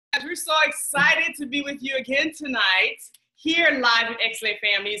we're so excited to be with you again tonight, here live with Excellent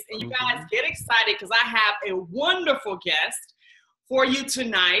Families. And you guys get excited because I have a wonderful guest for you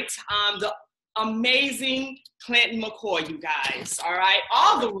tonight, the amazing Clinton McCoy, you guys, all right?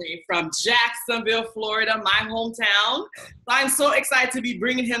 All the way from Jacksonville, Florida, my hometown. So I'm so excited to be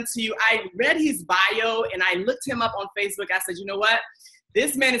bringing him to you. I read his bio and I looked him up on Facebook. I said, you know what?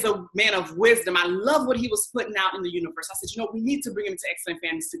 This man is a man of wisdom. I love what he was putting out in the universe. I said, you know, we need to bring him to Excellent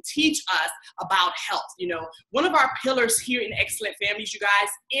Families to teach us about health. You know, one of our pillars here in Excellent Families, you guys,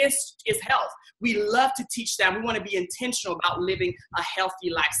 is health. We love to teach them. We want to be intentional about living a healthy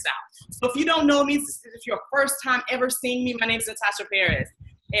lifestyle. So if you don't know me, if you're first time ever seeing me, my name is Natasha Perez,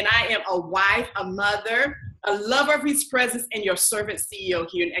 and I am a wife, a mother, a lover of his presence, and your servant CEO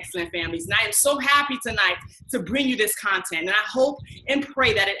here in Excellent Families. And I am so happy tonight to bring you this content. And I hope and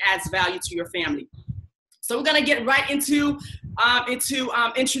pray that it adds value to your family. So we're going to get right into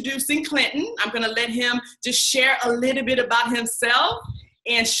introducing Clinton. I'm going to let him just share a little bit about himself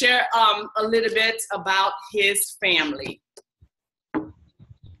and share a little bit about his family.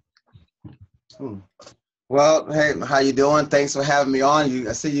 Well, hey, how you doing? Thanks for having me on.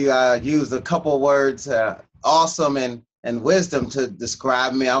 I see you used a couple words, awesome and wisdom to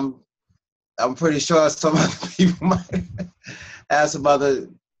describe me. I'm pretty sure some other people might have some other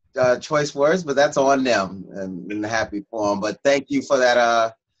choice words, but that's on them, and happy for them. But thank you for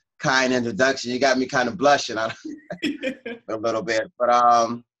that kind introduction. You got me kind of blushing a little bit.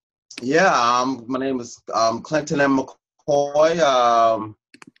 But yeah, my name is Clinton McCoy.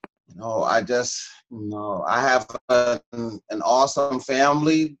 I have an awesome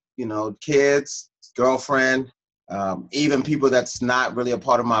family, kids, girlfriend, even people that's not really a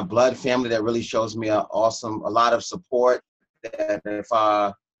part of my blood family that really shows me a lot of support. That if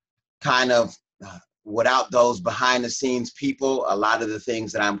without those behind the scenes people, a lot of the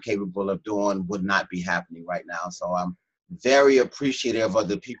things that I'm capable of doing would not be happening right now. So I'm very appreciative of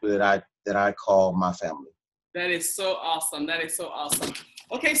the people that I call my family. That is so awesome. That is so awesome.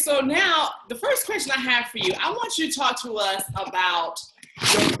 Okay, so now the first question I have for you, I want you to talk to us about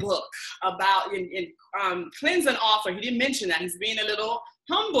your book, Clinton's an author. He didn't mention that. He's being a little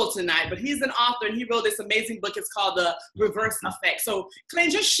humble tonight, but he's an author and he wrote this amazing book. It's called The Reverse Effect. So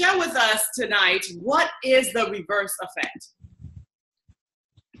Clinton, just share with us tonight, what is the reverse effect?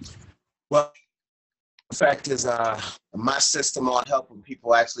 Well, effect is my system on helping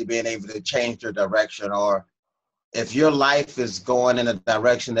people actually being able to change their direction, or if your life is going in a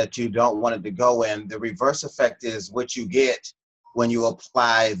direction that you don't want it to go in, the reverse effect is what you get when you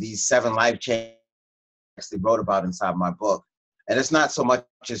apply these 7 life changes I actually wrote about inside my book. And it's not so much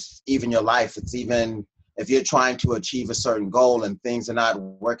just even your life, it's even if you're trying to achieve a certain goal and things are not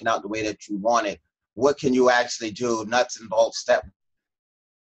working out the way that you want it, what can you actually do? Nuts and bolts, step.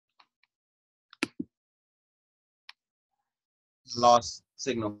 Lost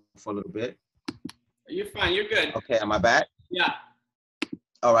signal for a little bit. You're fine. You're good. Okay, am I back? Yeah.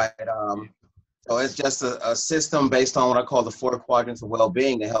 All right. So it's just a system based on what I call the 4 quadrants of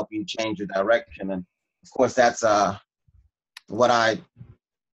well-being to help you change your direction. And of course, that's what I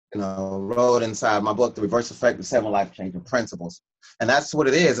wrote inside my book, The Reverse Effect of 7 Life-Changing Principles. And that's what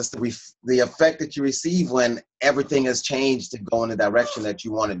it is. It's the effect that you receive when everything has changed to go in the direction that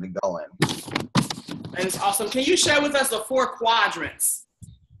you wanted to go in. That is awesome. Can you share with us the 4 quadrants?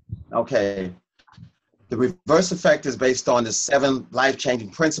 Okay. The reverse effect is based on the 7 life-changing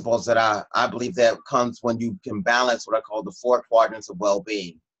principles that I believe that comes when you can balance what I call the 4 quadrants of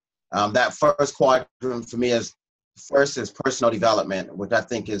well-being. That first quadrant for me is personal development, which I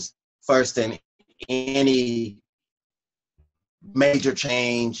think is first in any major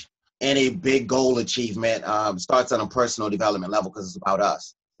change, any big goal achievement starts on a personal development level because it's about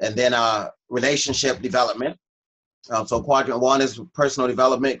us. And then relationship development. So quadrant 1 is personal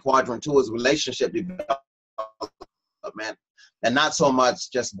development. Quadrant 2 is relationship development. And not so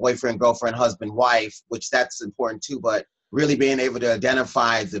much just boyfriend, girlfriend, husband, wife, which that's important too, but really being able to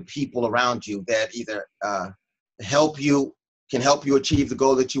identify the people around you that either can help you achieve the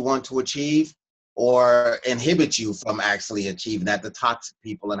goal that you want to achieve or inhibit you from actually achieving that, the toxic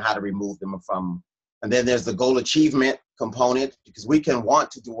people, and how to remove them from. And then there's the goal achievement component, because we can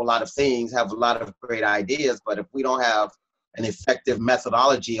want to do a lot of things, have a lot of great ideas, but if we don't have an effective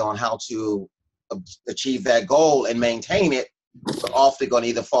methodology on how to achieve that goal and maintain it, we're often going to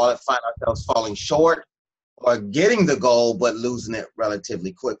either find ourselves falling short or getting the goal but losing it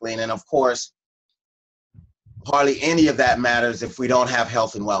relatively quickly. And then, of course, hardly any of that matters if we don't have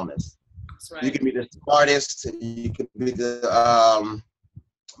health and wellness. That's right. You can be the smartest, you can be the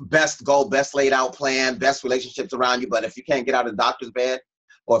best goal, best laid out plan, best relationships around you, but if you can't get out of the doctor's bed,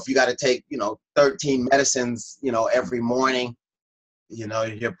 or if you got to take, 13 medicines, every morning,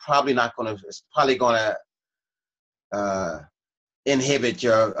 you're probably not going to, it's probably going to inhibit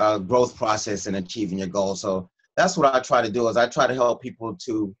your growth process in achieving your goal. So that's what I try to do, is I try to help people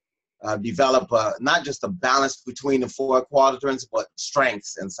to develop not just a balance between the four quadrants, but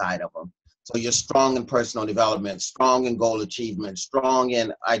strengths inside of them. So you're strong in personal development, strong in goal achievement, strong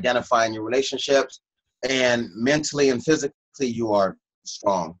in identifying your relationships, and mentally and physically you are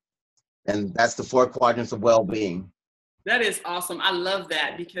strong. And that's the four quadrants of well-being. That is awesome. I love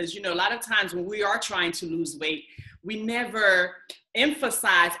that, because, a lot of times when we are trying to lose weight, we never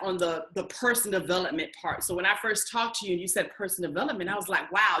emphasize on the personal development part. So when I first talked to you and you said personal development, I was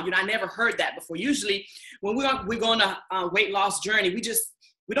like, wow, I never heard that before. Usually when we go on a weight loss journey,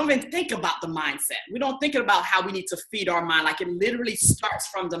 we don't even think about the mindset. We don't think about how we need to feed our mind. Like, it literally starts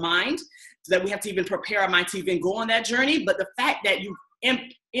from the mind, so that we have to even prepare our mind to even go on that journey. But the fact that you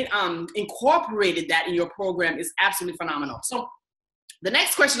incorporated that in your program is absolutely phenomenal. So the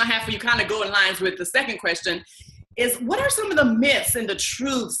next question I have for you kind of go in lines with the second question is, what are some of the myths and the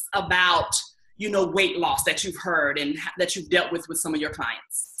truths about, weight loss that you've heard and that you've dealt with some of your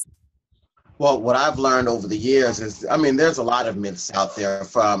clients? Well, what I've learned over the years is, there's a lot of myths out there,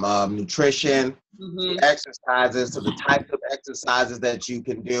 from nutrition, to exercises, to the types of exercises that you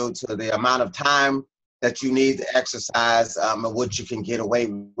can do, to the amount of time that you need to exercise, and what you can get away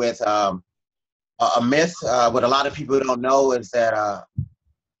with. A myth, what a lot of people don't know, is that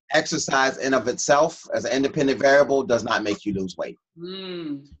exercise in of itself as an independent variable does not make you lose weight.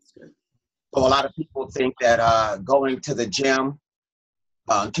 That's good. So a lot of people think that going to the gym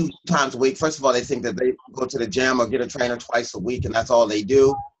 2 times a week, first of all, they think that they go to the gym or get a trainer twice a week and that's all they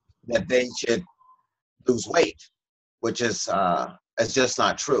do, that they should lose weight, which is it's just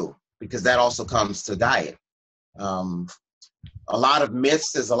not true, because that also comes to diet. A lot of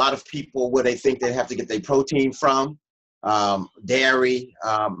myths is a lot of people where they think they have to get their protein from, dairy,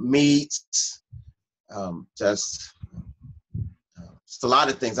 meats, just a lot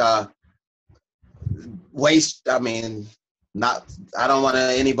of things. Waste, I don't want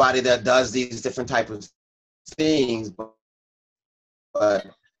anybody that does these different type of things, but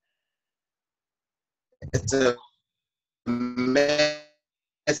it's a myth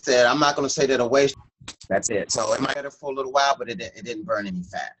that I'm not going to say that a waste. That's it. So it might be for a little while, but it didn't burn any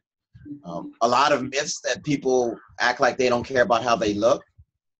fat. A lot of myths that people act like they don't care about how they look.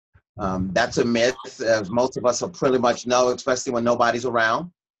 That's a myth, as most of us will pretty much know, especially when nobody's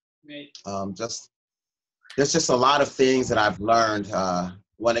around. Right. There's just a lot of things that I've learned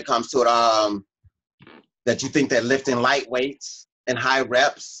when it comes to it, that you think that lifting light weights and high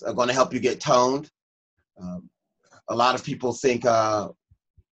reps are going to help you get toned. A lot of people think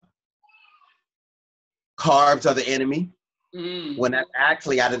carbs are the enemy, when that's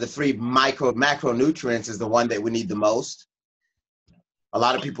actually, out of the 3 macronutrients, is the one that we need the most. A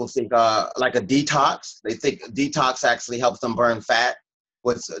lot of people think like a detox. They think detox actually helps them burn fat.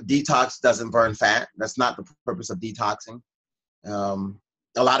 Detox doesn't burn fat. That's not the purpose of detoxing.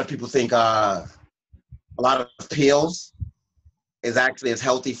 A lot of people think a lot of pills is actually as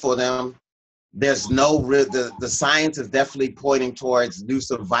healthy for them. There's the science is definitely pointing towards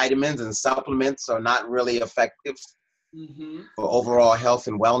use of vitamins and supplements are not really effective for overall health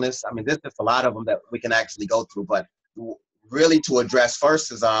and wellness. There's just a lot of them that we can actually go through, but really to address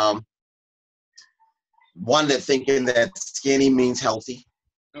first is one, that thinking that skinny means healthy.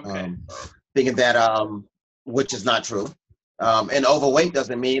 Okay. Thinking that, which is not true. And overweight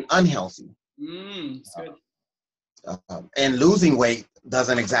doesn't mean unhealthy. That's good. And losing weight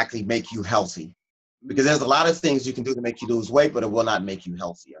doesn't exactly make you healthy, because there's a lot of things you can do to make you lose weight, but it will not make you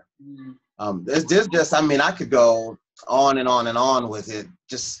healthier. There's just, I could go on and on and on with it.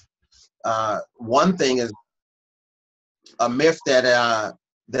 Just one thing is a myth that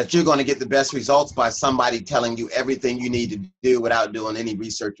you're going to get the best results by somebody telling you everything you need to do without doing any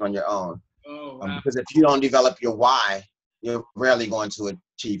research on your own. Oh, wow. Because if you don't develop your why, you're rarely going to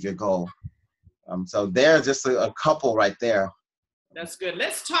achieve your goal. So there's just a couple right there. That's good.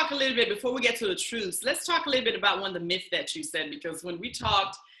 Let's talk a little bit, before we get to the truths, let's talk a little bit about one of the myths that you said, because when we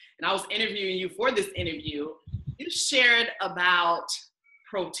talked and I was interviewing you for this interview, you shared about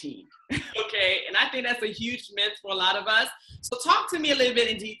protein. Okay. And I think that's a huge myth for a lot of us. So talk to me a little bit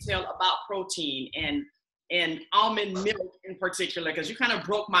in detail about protein and almond milk in particular, because you kind of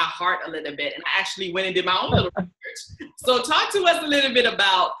broke my heart a little bit. And I actually went and did my own little research. So talk to us a little bit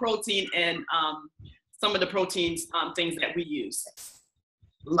about protein and some of the proteins, things that we use.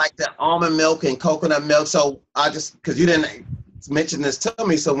 Like the almond milk and coconut milk. So because you didn't mention this to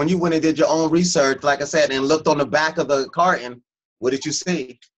me, so when you went and did your own research, like I said, and looked on the back of the carton, What did you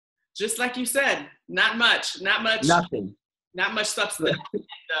see? Just like you said, not much, Nothing. not much substance in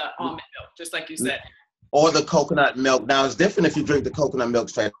the almond milk, just like you said. Or the coconut milk. Now it's different if you drink the coconut milk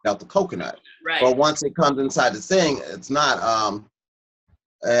straight out the coconut. Right. But once it comes inside the thing, it's not.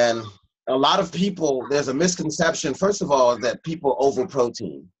 And a lot of people, there's a misconception, first of all, that people over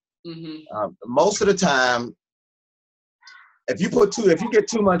protein. Most of the time, if you get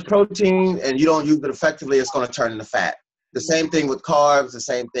too much protein and you don't use it effectively, it's going to turn into fat. The same thing with carbs, the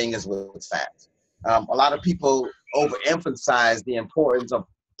same thing as with fat. A lot of people overemphasize the importance of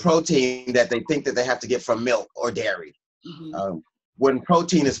protein that they think that they have to get from milk or dairy. When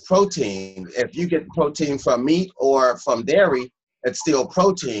protein is protein, if you get protein from meat or from dairy, it's still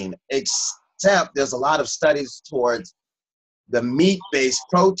protein, except there's a lot of studies towards the meat-based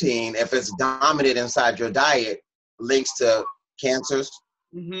protein, if it's dominant inside your diet, links to cancers,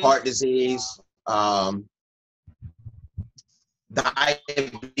 heart disease,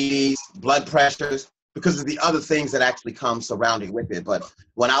 diabetes, blood pressures, because of the other things that actually come surrounding with it. But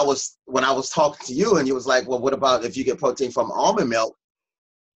when I was talking to you and you was like, well, what about if you get protein from almond milk?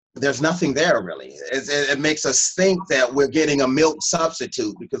 There's nothing there really. It makes us think that we're getting a milk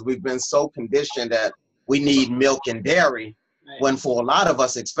substitute because we've been so conditioned that we need milk and dairy, when for a lot of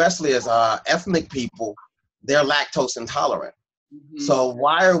us, especially as ethnic people, they're lactose intolerant. So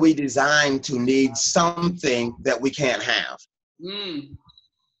why are we designed to need something that we can't have?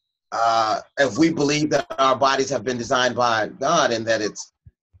 If we believe that our bodies have been designed by God and that it's,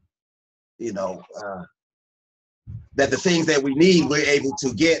 that the things that we need, we're able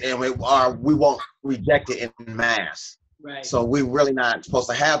to get, and we won't reject it in mass. Right. So we're really not supposed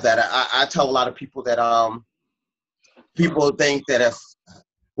to have that. I tell a lot of people that people think that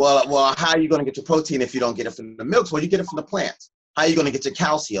well, how are you going to get your protein if you don't get it from the milks? Well, you get it from the plants. How are you going to get your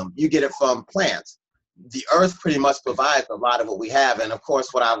calcium? You get it from plants. The earth pretty much provides a lot of what we have. And of course,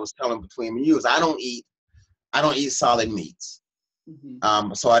 what I was telling between you is I don't eat solid meats.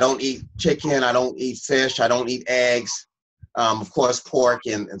 So I don't eat chicken, I don't eat fish, I don't eat eggs, of course, pork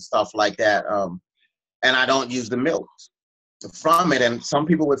and stuff like that. And I don't use the milk from it. And some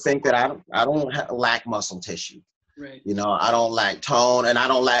people would think that I don't lack muscle tissue. Right. I don't lack tone, and I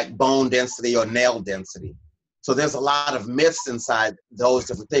don't lack bone density or nail density. So there's a lot of myths inside those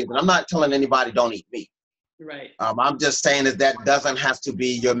different things. And I'm not telling anybody don't eat meat. Right. I'm just saying that doesn't have to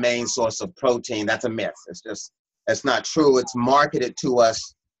be your main source of protein. That's a myth. It's not true. It's marketed to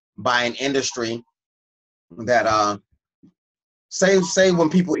us by an industry that say when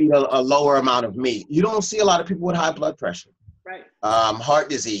people eat a lower amount of meat, you don't see a lot of people with high blood pressure. Right. Heart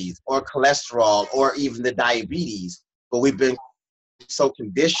disease or cholesterol or even the diabetes, but we've been so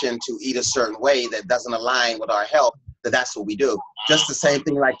conditioned to eat a certain way that doesn't align with our health that's what we do. Just the same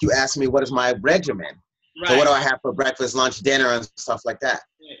thing like you asked me, what is my regimen? Right. So what do I have for breakfast, lunch, dinner, and stuff like that?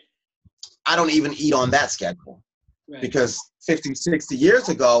 Right. I don't even eat on that schedule. Right. Because 50, 60 years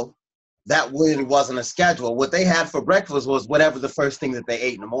ago, that really wasn't a schedule. What they had for breakfast was whatever the first thing that they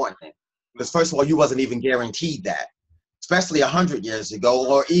ate in the morning. Because first of all, you wasn't even guaranteed that. Especially 100 years ago,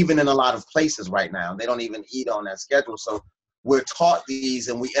 or even in a lot of places right now. They don't even eat on that schedule. So we're taught these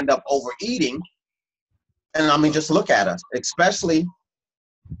and we end up overeating. And I mean, just look at us, especially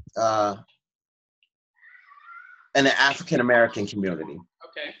in the African-American community.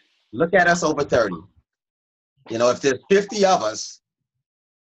 Okay. Look at us over 30. If there's 50 of us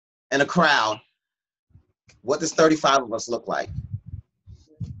in a crowd, what does 35 of us look like?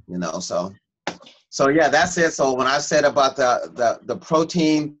 So yeah, that's it. So when I said about the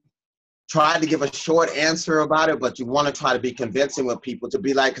protein, tried to give a short answer about it, but you want to try to be convincing with people to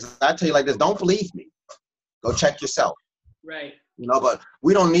be like, because I tell you like this, don't believe me. Go check yourself. Right. But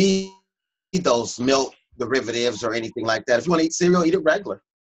we don't need those milk derivatives or anything like that. If you want to eat cereal, eat it regular.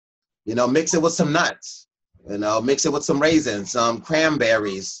 Mix it with some nuts. Mix it with some raisins, some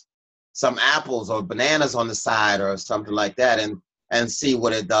cranberries, some apples or bananas on the side or something like that, and see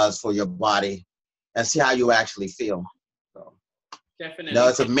what it does for your body and see how you actually feel. So, definitely. No,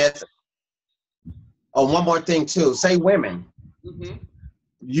 it's a myth. Oh, one more thing too. Say women. Mm-hmm.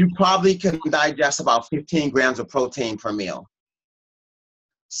 You probably can digest about 15 grams of protein per meal.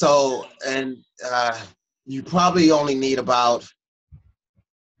 So, and you probably only need about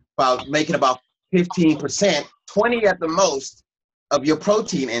making about 15%, 20 at the most of your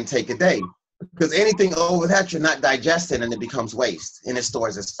protein intake a day. Because anything over that, you're not digesting and it becomes waste and it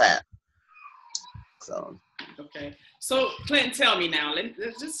stores as fat. So. Okay. So Clinton, tell me now,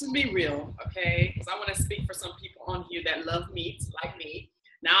 let's just be real, okay? Because I want to speak for some people on here that love meat, like me.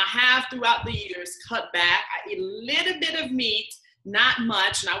 Now I have throughout the years cut back. I eat a little bit of meat not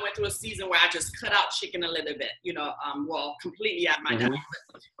much. And I went through a season where I just cut out chicken a little bit, well, completely out of my diet.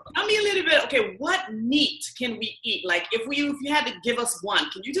 Tell me a little bit, okay, what meat can we eat? Like if you had to give us one,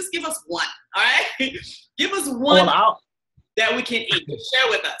 can you just give us one? All right? Give us one that we can eat. Share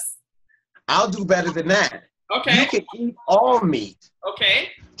with us. I'll do better than that. Okay. You can eat all meat. Okay.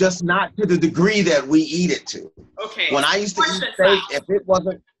 Just not to the degree that we eat it to. Okay. When I used to eat steak, if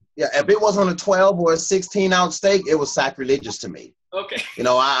it wasn't a 12 or a 16-ounce steak, it was sacrilegious to me. Okay.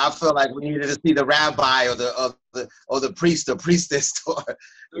 I feel like we needed to see the rabbi or the priest or priestess or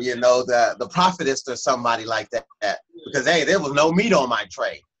the prophetess or somebody like that. Because hey, there was no meat on my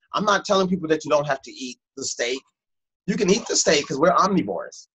tray. I'm not telling people that you don't have to eat the steak. You can eat the steak because we're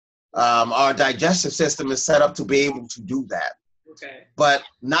omnivores. Our digestive system is set up to be able to do that. Okay. But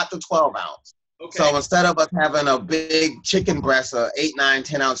not the 12-ounce. Okay. So instead of us having a big chicken breast, 8, 9,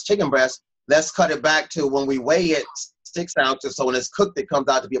 10-ounce chicken breast, let's cut it back to when we weigh it 6 ounces. So when it's cooked, it comes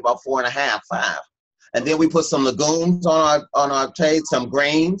out to be about 4.5, 5. And then we put some legumes on our plate, some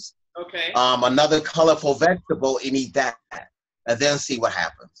grains. Okay. Another colorful vegetable, and eat that, and then see what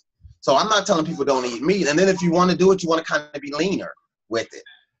happens. So I'm not telling people don't eat meat. And then if you want to do it, you want to kind of be leaner with it.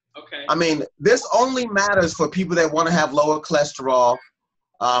 Okay. I mean, this only matters for people that want to have lower cholesterol,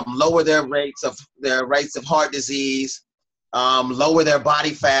 lower their rates of heart disease, lower their body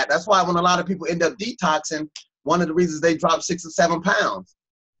fat. That's why when a lot of people end up detoxing, one of the reasons they drop 6 or 7 pounds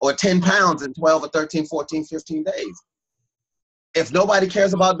or 10 pounds in 12 or 13, 14, 15 days. If nobody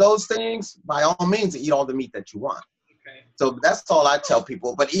cares about those things, by all means, eat all the meat that you want. Okay. So that's all I tell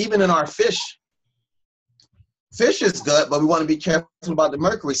people. But even in our fish is good, but we want to be careful about the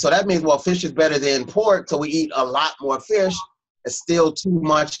mercury. So that means, well, fish is better than pork, so we eat a lot more fish. It's still too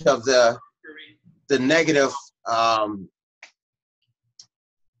much of the negative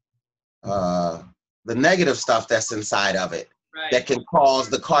the negative stuff that's inside of it, right, that can cause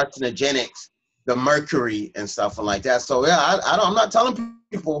the carcinogenics, the mercury and stuff like that. So yeah, I'm not telling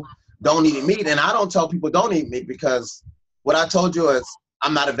people don't eat meat, and I don't tell people don't eat meat because what I told you is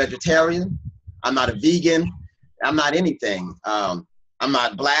I'm not a vegetarian, I'm not a vegan, I'm not anything. I'm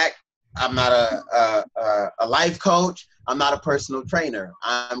not black. I'm not a life coach. I'm not a personal trainer.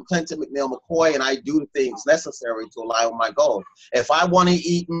 I'm Clinton McCoy, and I do the things necessary to align with my goals. If I want to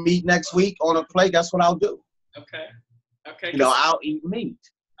eat meat next week on a plate, that's what I'll do. Okay. Okay. I'll eat meat.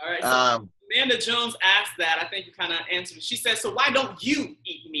 All right. So Amanda Jones asked that. I think you kind of answered it. She said, so why don't you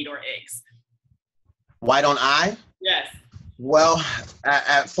eat meat or eggs? Why don't I? Yes. Well,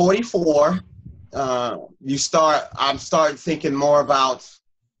 at 44, I'm starting thinking more about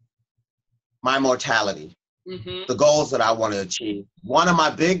my mortality, the goals that I want to achieve. One of my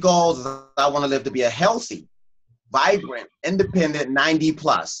big goals is I want to live to be a healthy, vibrant, independent 90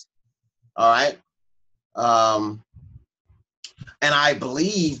 plus. All right. And I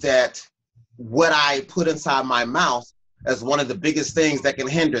believe that what I put inside my mouth is one of the biggest things that can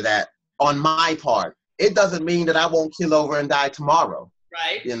hinder that on my part. It doesn't mean that I won't kill over and die tomorrow.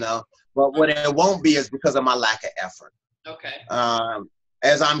 Right. But what it won't be is because of my lack of effort. Okay.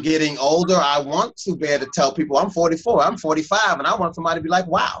 As I'm getting older, I want to be able to tell people I'm 44, I'm 45, and I want somebody to be like,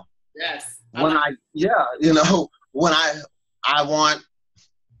 wow. Yes. When I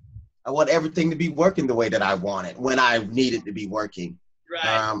want everything to be working the way that I want it, when I need it to be working.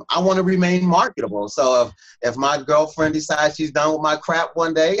 Right. I want to remain marketable. So if my girlfriend decides she's done with my crap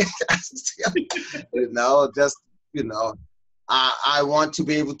one day, I want to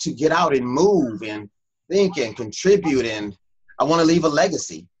be able to get out and move and think and contribute, and I want to leave a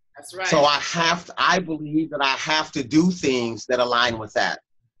legacy. That's right. So I believe that I have to do things that align with that.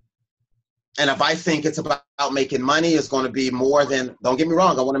 And if I think it's about making money, it's going to be more than, don't get me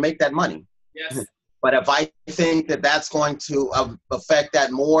wrong, I want to make that money. Yes. But if I think that that's going to affect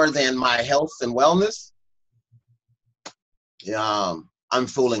that more than my health and wellness, I'm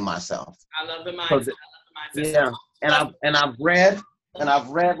fooling myself. I love the mindset. Yeah, and I've read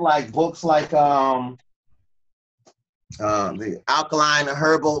like books like the Alkaline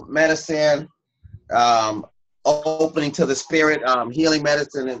Herbal Medicine, Opening to the Spirit, Healing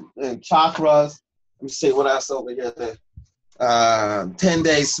Medicine and Chakras. Let me see what else over here.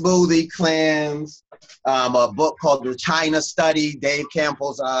 10-Day Smoothie Cleanse, a book called The China Study, Dave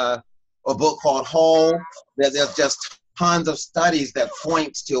Campbell's a book called Whole. There's just tons of studies that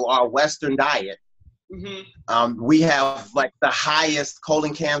point to our Western diet. We have like the highest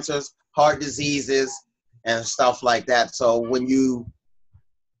colon cancers, heart diseases, and stuff like that. So when you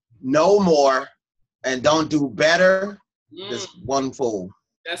know more and don't do better, it's one fool.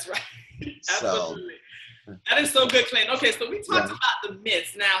 That's right. Absolutely. That is so good, Clinton. Okay, so we talked about the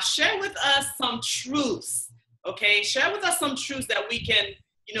myths. Now share with us some truths Okay, share with us some truths that we can,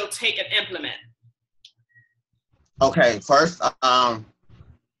 take and implement. Okay, first,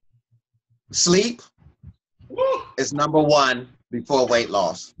 sleep Woo! is number one before weight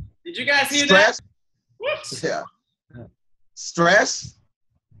loss. Did you guys hear Stress, that? yeah. Stress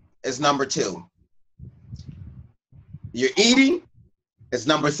is number two. Your eating is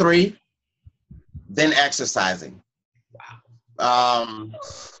number three, then exercising. Wow.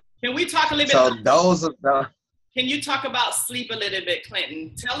 Can we talk a little bit about those are the... Can you talk about sleep a little bit,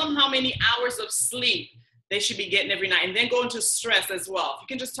 Clinton? Tell them how many hours of sleep they should be getting every night, and then go into stress as well. If you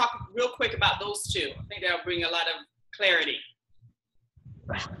can just talk real quick about those two, I think that'll bring a lot of clarity.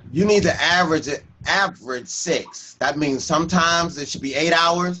 You need to average 6. That means sometimes it should be 8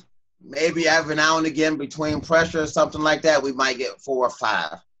 hours. Maybe every now and again between pressure or something like that, we might get 4 or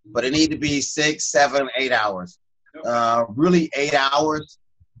 5. But it need to be 6, 7, 8 hours. Okay. Really 8 hours,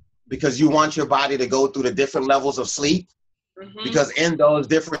 because you want your body to go through the different levels of sleep. Mm-hmm. Because in those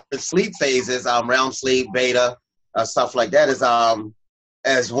different sleep phases, REM sleep, beta, stuff like that, is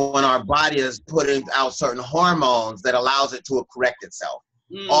as when our body is putting out certain hormones that allows it to correct itself.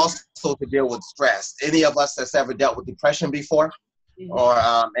 Mm. Also to deal with stress. Any of us that's ever dealt with depression before, mm-hmm. or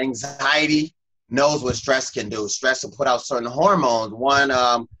anxiety knows what stress can do. Stress will put out certain hormones. One,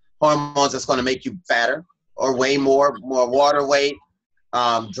 hormones that's going to make you fatter or weigh more water weight,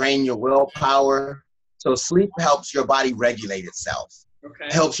 drain your willpower. So sleep helps your body regulate itself.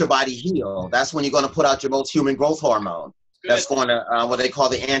 Okay. Helps your body heal. That's when you're going to put out your most human growth hormone. Good. That's going to, what they call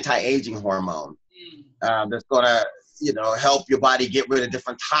the anti-aging hormone. That's going to, help your body get rid of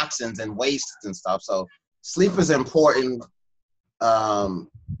different toxins and wastes and stuff. So sleep is important.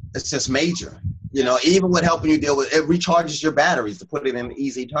 It's just major. Even with helping you deal with it, recharges your batteries, to put it in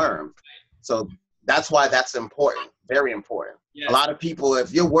easy terms. So that's why that's important. Very important. Yes. A lot of people,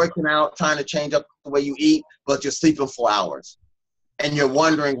 if you're working out, trying to change up the way you eat, but you're sleeping 4 hours, and you're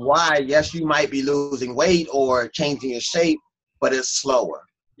wondering why, yes, you might be losing weight or changing your shape, but it's slower.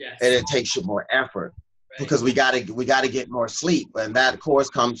 Yes. And it takes you more effort. Right. Because we gotta get more sleep. And that, of course,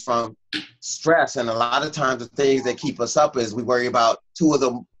 comes from stress. And a lot of times the things that keep us up is we worry about two of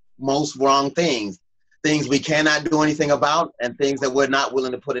the most wrong things we cannot do anything about, and things that we're not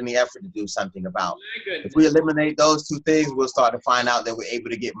willing to put any effort to do something about. If we eliminate those two things, we'll start to find out that we're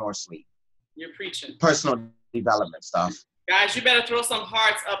able to get more sleep. You're preaching. Personal development stuff. Guys, you better throw some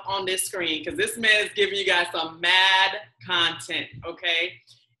hearts up on this screen, because this man is giving you guys some mad content, okay?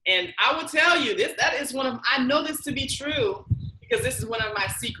 And I will tell you this, I know this to be true, because this is one of my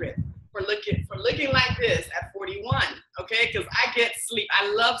secrets for looking like this at 41, okay? Because I get sleep.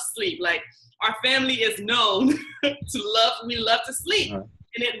 I love sleep. Like, our family is known we love to sleep. And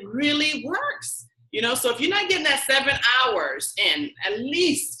it really works. So if you're not getting that 7 hours in, at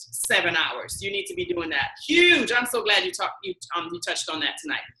least 7 hours, you need to be doing that. Huge. I'm so glad you touched on that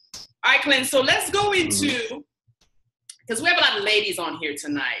tonight. All right, Clinton. So let's go into, because we have a lot of ladies on here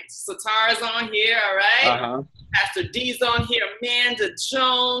tonight. Satara's on here, all right? Uh-huh. Pastor D's on here, Amanda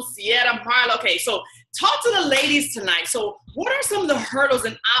Jones, Sietta Marlowe. Okay, so talk to the ladies tonight. So what are some of the hurdles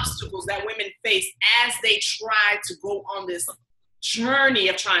and obstacles that women face as they try to go on this journey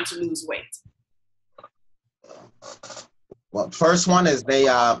of trying to lose weight? Well, first one is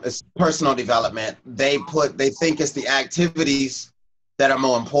it's personal development. They think it's the activities that are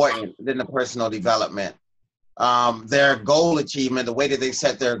more important than the personal development. Their goal achievement, the way that they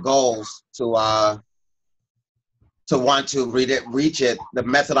set their goals to want to reach it, the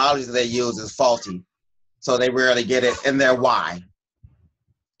methodology that they use is faulty. So they rarely get it in their why.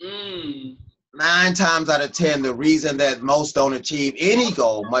 9 times out of 10, the reason that most don't achieve any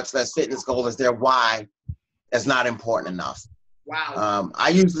goal, much less fitness goal, is their why is not important enough. Wow. I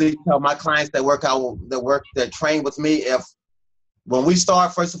usually tell my clients that train with me, when we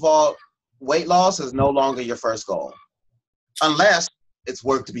start, first of all, weight loss is no longer your first goal, unless it's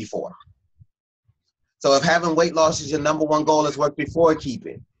worked before. So if having weight loss is your number one goal, it's worked before, keep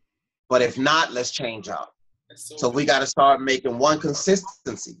it. But if not, let's change up. So we got to start making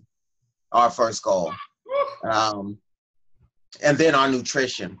consistency our first goal. And then our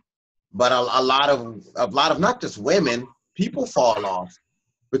nutrition. But a lot of not just women, people fall off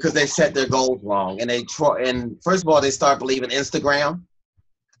because they set their goals wrong. And first of all, they start believing Instagram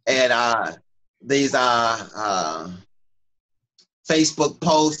and these Facebook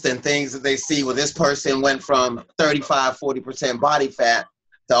posts and things that they see where this person went from 35-40% body fat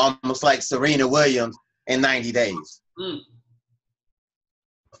to almost like Serena Williams in 90 days.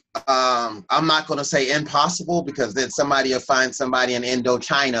 I'm not going to say impossible, because then somebody will find somebody in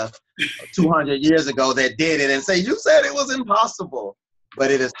Indochina 200 years ago that did it and say, you said it was impossible.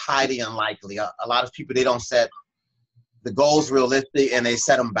 but it is highly unlikely. A lot of people, they don't set the goals realistic, and they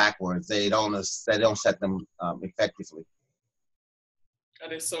set them backwards. They don't set them effectively.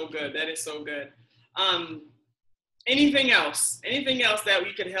 That is so good. That is so good. Anything else? Anything else that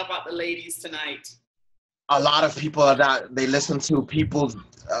we could help out the ladies tonight? A lot of people are not, they listen to people's,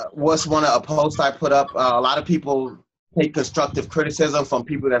 what's a post I put up, a lot of people take constructive criticism from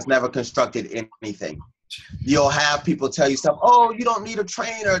people that's never constructed anything. You'll have people tell you stuff, oh, you don't need a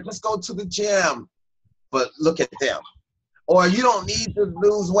trainer, just go to the gym. But look at them. Or you don't need to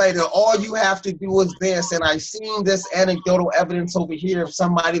lose weight, or all you have to do is this. And I've seen this anecdotal evidence over here of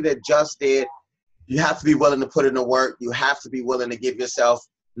somebody that just did. You have to be willing to put in the work. You have to be willing to give yourself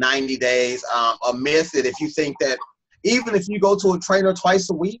 90 days. A myth that if you think that even if you go to a trainer twice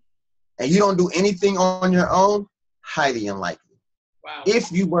a week and you don't do anything on your own, highly unlikely. Wow.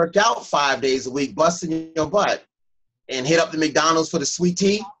 If you work out 5 days a week, busting your butt, and hit up the McDonald's for the sweet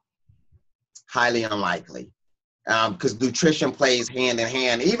tea, highly unlikely. Because nutrition plays hand in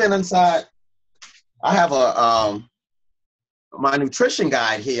hand. Even inside, I have my nutrition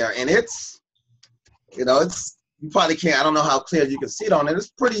guide here, and it's, you probably can't, I don't know how clear you can see it on it. It's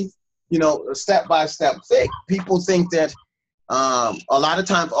pretty, step-by-step thick. People think that a lot of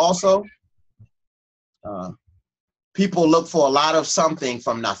times also, people look for a lot of something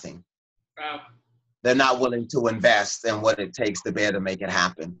from nothing. Wow. They're not willing to invest in what it takes to be able to make it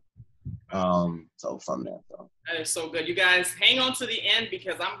happen. So from there. That is so good. You guys hang on to the end,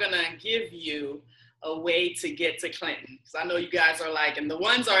 because I'm going to give you a way to get to Clinton. Because I know you guys are like, and the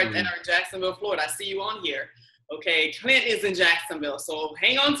ones that are in Jacksonville, Florida, I see you on here. Okay, Clinton is in Jacksonville. So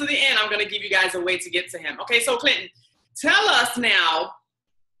hang on to the end. I'm going to give you guys a way to get to him. Okay, so Clinton, tell us now,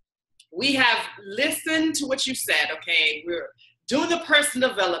 we have listened to what you said, okay? We're doing the personal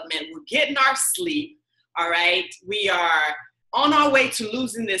development. We're getting our sleep, all right? We are on our way to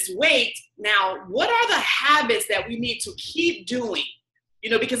losing this weight. Now, what are the habits that we need to keep doing?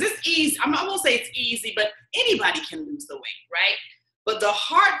 Because it's easy. I won't say it's easy, but anybody can lose the weight, right? But the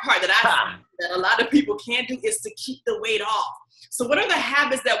hard part that a lot of people can't do is to keep the weight off. So what are the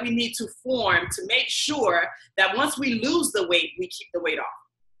habits that we need to form to make sure that once we lose the weight, we keep the weight off?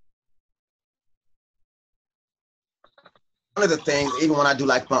 One of the things, even when I do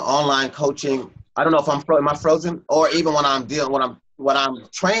like my online coaching, I don't know if am I frozen? Or even when I'm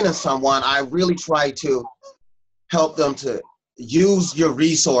training someone, I really try to help them to use your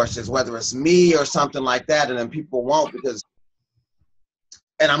resources, whether it's me or something like that, and then people won't,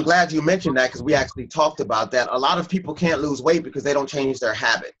 and I'm glad you mentioned that, because we actually talked about that. A lot of people can't lose weight because they don't change their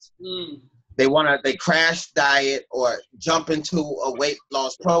habits. They crash diet or jump into a weight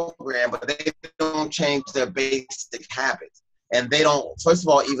loss program, but they don't change their basic habits. And they don't, first of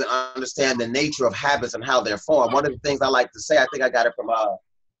all, even understand the nature of habits and how they're formed. One of the things I like to say, I think I got it from,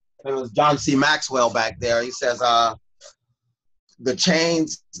 it was John C. Maxwell back there. He says, the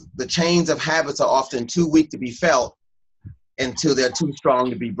chains of habits are often too weak to be felt until they're too strong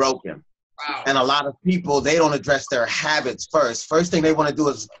to be broken. Wow. And a lot of people, they don't address their habits first. First thing they want to do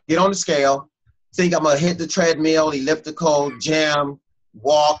is get on the scale, think I'm going to hit the treadmill, elliptical, gym,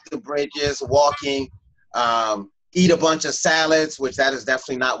 walk the bridges, walking, eat a bunch of salads, which that is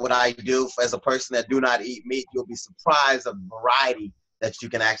definitely not what I do. As a person that do not eat meat, you'll be surprised of the variety that you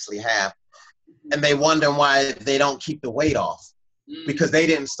can actually have. And they wonder why they don't keep the weight off, because they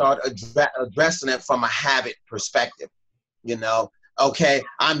didn't start addressing it from a habit perspective. Okay,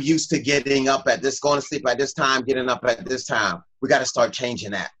 I'm used to getting up at this, going to sleep at this time, getting up at this time. We got to start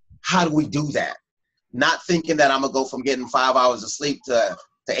changing that. How do we do that? Not thinking that I'm going to go from getting 5 hours of sleep to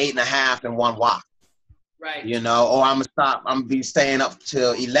 8.5 in one walk. Right. Or I'm going to be staying up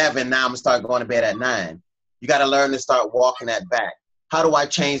till 11. Now I'm going to start going to bed at 9. You got to learn to start walking that back. How do I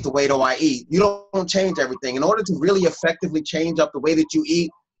change the way do I eat? You don't change everything. In order to really effectively change up the way that you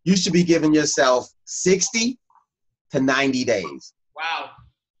eat, you should be giving yourself 60 to 90 days. Wow.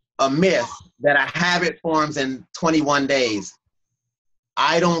 A myth that a habit forms in 21 days.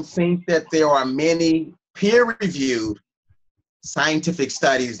 I don't think that there are many peer-reviewed scientific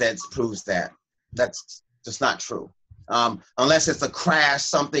studies that proves that. That's just not true. Unless it's a crash,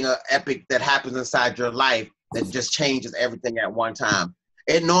 something epic that happens inside your life that just changes everything at one time.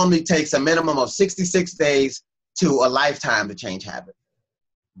 It normally takes a minimum of 66 days to a lifetime to change habits.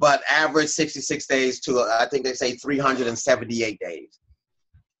 But average 66 days to, I think they say 378 days.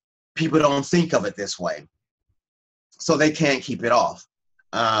 People don't think of it this way. So they can't keep it off.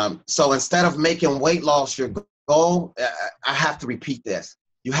 So instead of making weight loss your goal, I have to repeat this.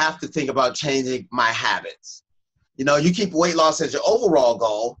 You have to think about changing my habits. You keep weight loss as your overall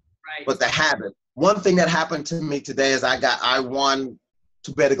goal, right, but the habit. One thing that happened to me today is I won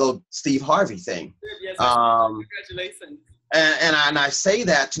too bad to go Steve Harvey thing. Yes, congratulations. And I say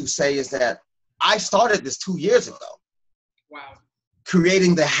that to say is that I started this 2 years ago. Wow.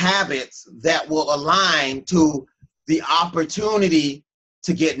 Creating the habits that will align to the opportunity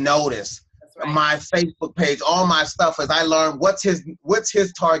to get noticed. That's right. My Facebook page, all my stuff, as I learned what's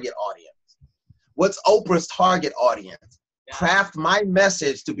his target audience, what's Oprah's target audience. Yeah. Craft my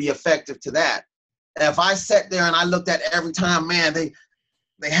message to be effective to that. And if I sat there and I looked at every time, man, they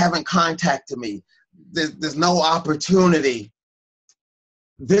haven't contacted me. There's no opportunity.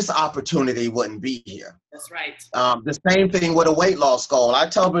 This opportunity wouldn't be here. That's right. The same thing with a weight loss goal. I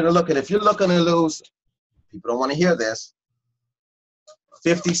tell people to look at, if you're looking to lose, people don't want to hear this,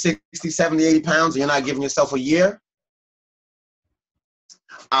 50, 60, 70, 80 pounds, and you're not giving yourself a year,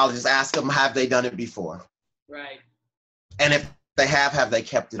 I'll just ask them, have they done it before? Right. And if they have they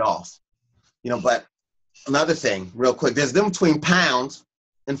kept it off? You know, but another thing, real quick, there's them between pounds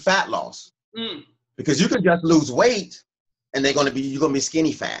and fat loss. Because you could just lose weight and you're gonna be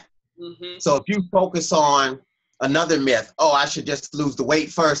skinny fat. Mm-hmm. So if you focus on another myth, I should just lose the weight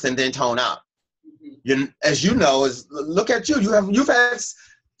first and then tone up. Mm-hmm. As you know, look at you. You've had,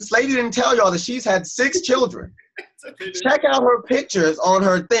 this lady didn't tell y'all that she's had 6 children. Check out her pictures on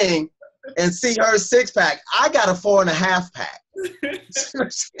her thing and see her 6-pack. I got a 4.5-pack.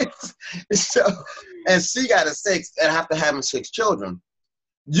 So, and she got a 6 and after having 6 children.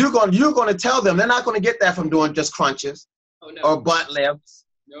 You're gonna tell them they're not gonna get that from doing just crunches or butt lifts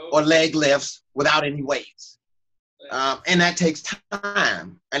or leg lifts without any weights. And that takes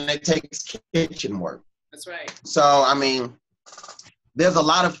time and it takes kitchen work. That's right. So, I mean, there's a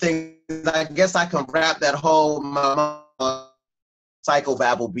lot of things. I guess I can wrap that whole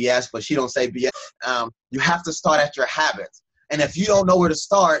psychobabble BS, but she don't say BS. You have to start at your habits. And if you don't know where to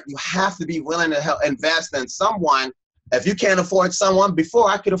start, you have to be willing to help invest in someone. If you can't afford someone, before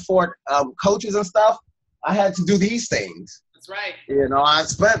I could afford coaches and stuff, I had to do these things. That's right. You know, I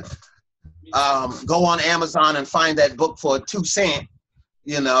spent, go on Amazon and find that book for 2 cents,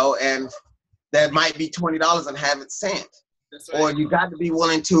 you know, and that might be $20 and have it sent. That's right. Or you got to be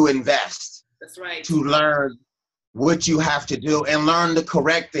willing to invest. That's right. To learn what you have to do and learn the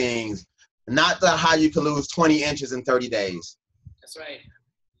correct things, not how you can lose 20 inches in 30 days. That's right.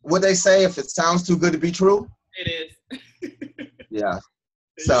 What they say, if it sounds too good to be true. It is. Yeah.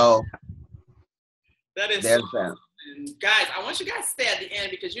 So that is there's so awesome. Guys, I want you guys to stay at the end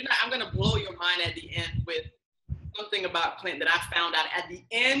because I'm going to blow your mind at the end with something about Clinton that I found out at the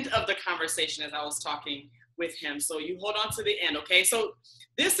end of the conversation as I was talking with him. So you hold on to the end, okay? So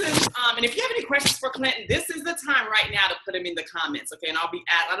this is, and if you have any questions for Clinton, this is the time right now to put them in the comments, okay? And I'll be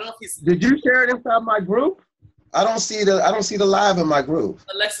I don't know if he's. Did you share it inside my group? I don't see the live in my group.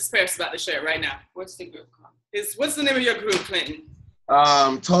 Alexis Paris is about to share it right now. What's the group called? What's the name of your group, Clinton?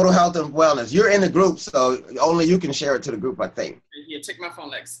 Total Health and Wellness. You're in the group, so only you can share it to the group, I think. Here, take my phone,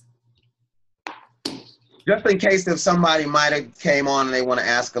 Lex. Just in case if somebody might have came on and they want to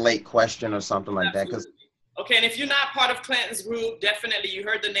ask a late question or something like that. Okay, and if you're not part of Clinton's group, definitely, you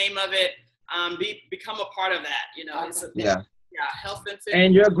heard the name of it, become a part of that, you know. Yeah, health and fitness.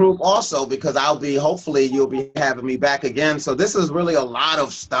 And your group also, because hopefully you'll be having me back again. So this is really a lot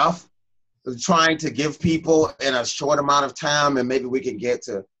of stuff trying to give people in a short amount of time, and maybe we can get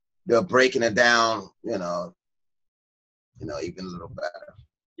to breaking it down, you know, even a little better.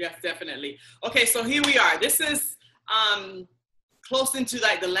 Yes, definitely. Okay, so here we are. This is close into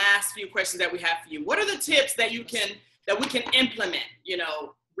like the last few questions that we have for you. What are the tips that we can implement, you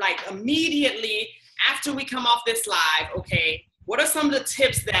know, like immediately after we come off this live? Okay, what are some of the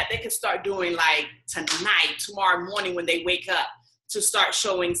tips that they can start doing like tonight, tomorrow morning when they wake up to start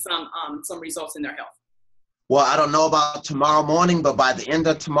showing some results in their health? Well, I don't know about tomorrow morning, but by the end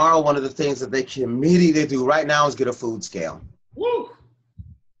of tomorrow, one of the things that they can immediately do right now is get a food scale. Woo!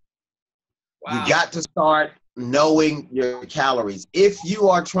 Wow. You got to start knowing your calories. If you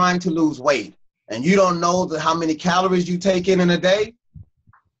are trying to lose weight and you don't know how many calories you take in a day,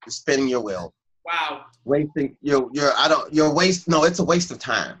 you're spinning your wheel. Wow. Wasting it's a waste of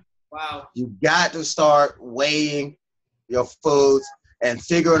time. Wow. You got to start weighing your foods and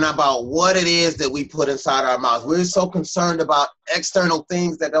figuring out about what it is that we put inside our mouths. We're so concerned about external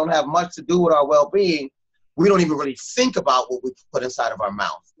things that don't have much to do with our well-being. We don't even really think about what we put inside of our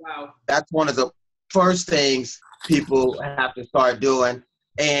mouth. Wow. That's one of the first things people have to start doing,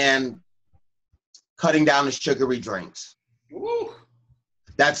 and cutting down the sugary drinks. Ooh.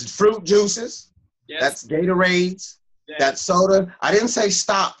 That's fruit juices. Yes. That's Gatorades. Yes. That's soda. I didn't say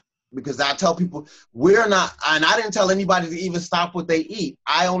stop, because I tell people we're not, and I didn't tell anybody to even stop what they eat.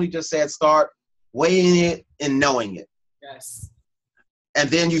 I only just said start weighing it and knowing it. Yes. And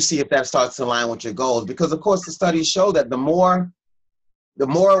then you see if that starts to align with your goals. Because of course the studies show that the more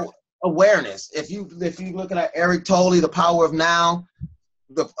awareness, if you looking at Eric Tolle, The Power of Now,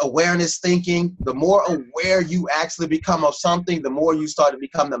 the awareness thinking, the more aware you actually become of something, the more you start to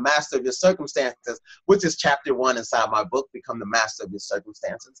become the master of your circumstances, which is chapter 1 inside my book, Become the Master of Your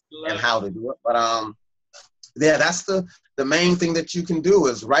Circumstances, and how to do it. But yeah, that's the main thing that you can do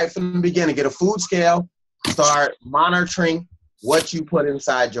is right from the beginning, get a food scale, start monitoring what you put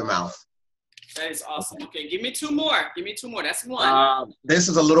inside your mouth. That is awesome. Okay, give me two more. Give me two more. That's one. This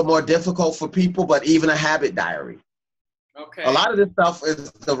is a little more difficult for people, but even a habit diary. Okay. A lot of this stuff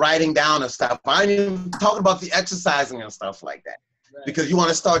is the writing down of stuff. I ain't even talking about the exercising and stuff like that. Right. Because you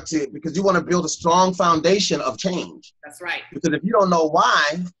want to build a strong foundation of change. That's right. Because if you don't know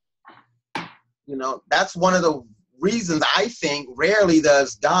why, that's one of the reasons I think rarely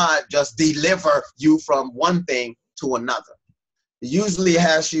does God just deliver you from one thing to another. It usually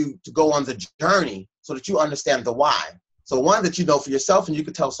has you to go on the journey so that you understand the why. So one, that you know for yourself and you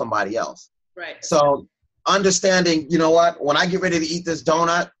can tell somebody else. Right. So understanding, you know what, when I get ready to eat this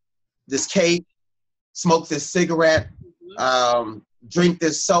donut, this cake, smoke this cigarette, drink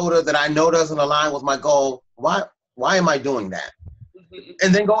this soda that I know doesn't align with my goal, why am I doing that?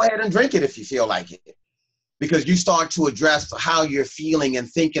 And then go ahead and drink it if you feel like it. Because you start to address how you're feeling and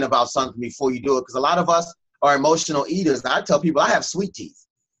thinking about something before you do it. Because a lot of us are emotional eaters. I tell people I have sweet teeth.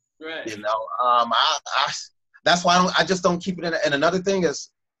 Right. That's why I just don't keep it in. And another thing is,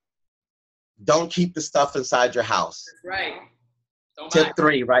 don't keep the stuff inside your house. That's right. Tip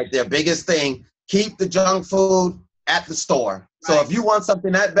 3 right there. Biggest thing, keep the junk food at the store. Right. So if you want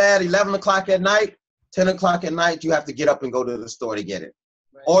something that bad, 11 o'clock at night, 10 o'clock at night, you have to get up and go to the store to get it.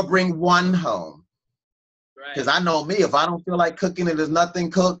 Right. Or bring one home. Because I know me, if I don't feel like cooking it, there's nothing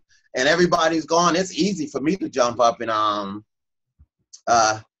cooked and everybody's gone, it's easy for me to jump up and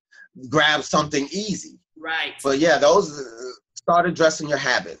grab something easy. Right. But yeah, start addressing your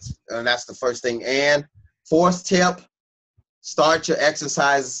habits. And that's the first thing. And 4th tip, start your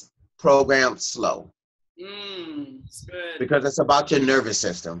exercise program slow. It's good. Because it's about your nervous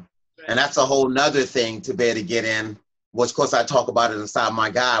system. Right. And that's a whole nother thing to be able to get in, which of course I talk about it inside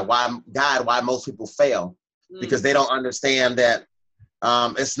my guide, why most people fail. Because they don't understand that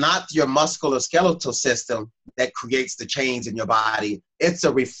it's not your musculoskeletal system that creates the change in your body. It's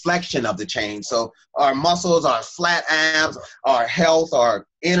a reflection of the change. So our muscles, our flat abs, our health, our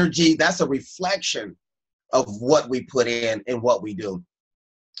energy, that's a reflection of what we put in and what we do.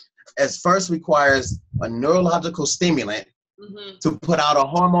 As first requires a neurological stimulant to put out a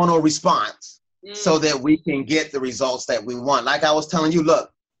hormonal response so that we can get the results that we want. Like I was telling you, look,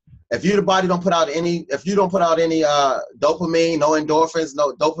 if your body don't put out any, dopamine, no endorphins,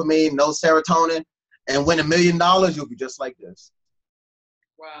 no dopamine, no serotonin, and win $1 million, you'll be just like this.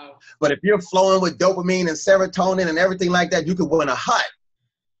 Wow. But if you're flowing with dopamine and serotonin and everything like that, you could win a hut.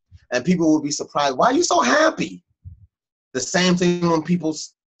 And people will be surprised. Why are you so happy? The same thing when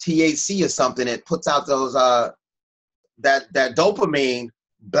people's THC is something that puts out those, that dopamine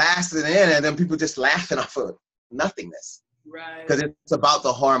blasted in, and then people just laughing off of nothingness. Right. Because it's about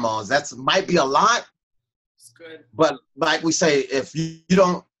the hormones. That might be a lot. It's good. But like we say, if you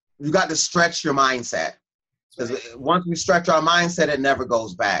got to stretch your mindset. Because once we stretch our mindset, it never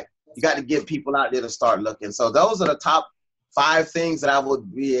goes back. You got to get people out there to start looking. So those are the top 5 things that I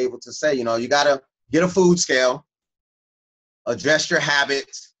would be able to say. You got to get a food scale, address your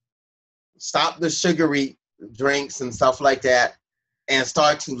habits, stop the sugary drinks and stuff like that, and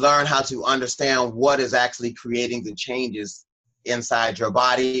start to learn how to understand what is actually creating the changes inside your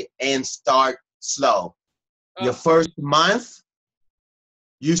body, and start slow. Your first month,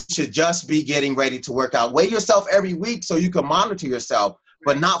 you should just be getting ready to work out. Weigh yourself every week so you can monitor yourself,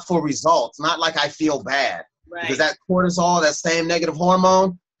 but not for results. Not like I feel bad. Right. Because that cortisol, that same negative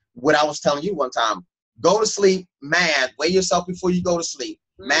hormone, what I was telling you one time, go to sleep mad. Weigh yourself before you go to sleep.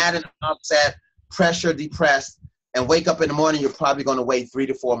 Mad and upset, pressure, depressed, and wake up in the morning, you're probably going to weigh 3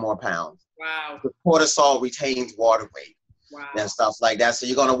 to 4 more pounds. Wow. The cortisol retains water weight. Wow. And stuff like that. So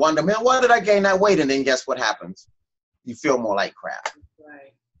you're going to wonder, man, why did I gain that weight? And then guess what happens? You feel more like crap.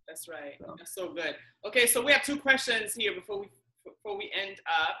 That's right. That's so good. Okay, so we have 2 questions here before we end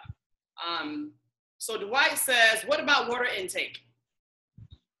up. So Dwight says, what about water intake?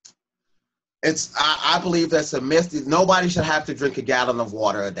 I believe that's a myth. Nobody should have to drink a gallon of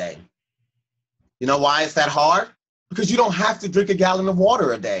water a day. You know why it's that hard? Because you don't have to drink a gallon of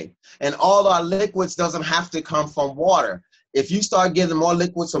water a day. And all our liquids doesn't have to come from water. If you start getting more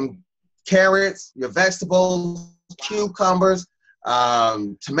liquids from carrots, your vegetables, cucumbers,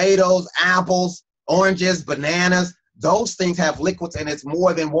 tomatoes, apples, oranges, bananas, those things have liquids, and it's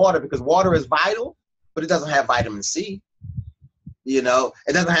more than water, because water is vital, but it doesn't have vitamin C. You know,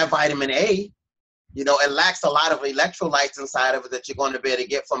 it doesn't have vitamin A. You know, it lacks a lot of electrolytes inside of it that you're going to be able to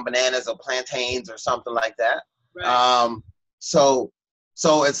get from bananas or plantains or something like that. Right. So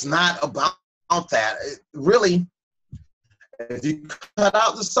it's not about that. Really, if you cut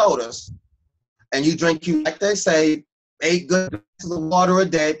out the sodas and you drink, like they say, 8 good glasses of water a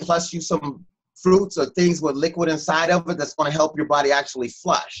day, plus you some fruits or things with liquid inside of it that's going to help your body actually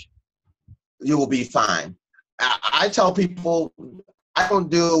flush, you will be fine. I tell people, I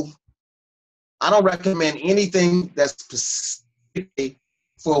don't recommend anything that's specifically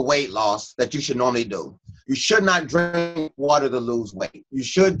for weight loss that you should normally do. You should not drink water to lose weight. You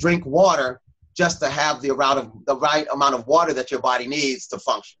should drink water just to have the right amount of water that your body needs to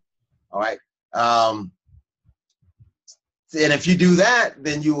function. All right. And if you do that,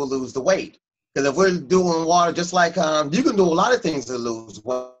 then you will lose the weight. Because if we're doing water, just like you can do a lot of things to lose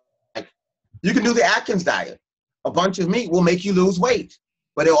weight. Like, you can do the Atkins diet. A bunch of meat will make you lose weight,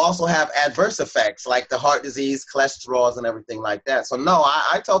 but it'll also have adverse effects like the heart disease, cholesterol, and everything like that. So no,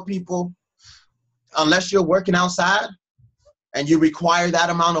 I tell people, unless you're working outside and you require that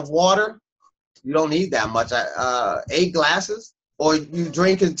amount of water, you don't need that much. 8 glasses, or you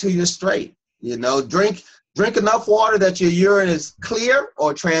drink until you're straight. You know, drink enough water that your urine is clear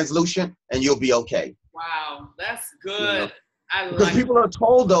or translucent, and you'll be okay. Wow, that's good. You know? I Because like people are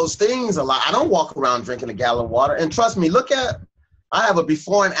told those things a lot. I don't walk around drinking a gallon of water. And trust me, I have a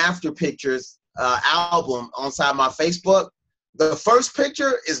before and after pictures album on my Facebook. The first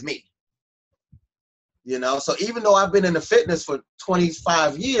picture is me. You know, so even though I've been in the fitness for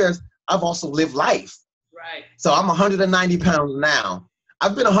 25 years, I've also lived life. Right. So I'm 190 pounds now.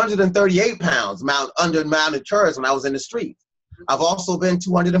 I've been 138 pounds under malnourished when I was in the streets. I've also been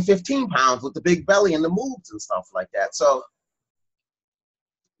 215 pounds with the big belly and the moves and stuff like that. So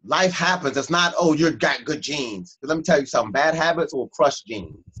life happens. It's not, oh, you got good genes. Let me tell you something. Bad habits will crush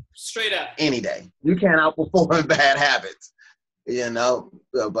genes. Straight up. Any day. You can't outperform bad habits. You know,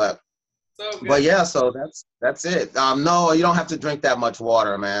 but yeah, so that's it. No, you don't have to drink that much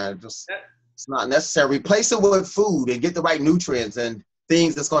water, man. It's not necessary. Replace it with food and get the right nutrients and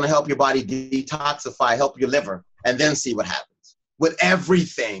things that's going to help your body detoxify, help your liver, and then see what happens with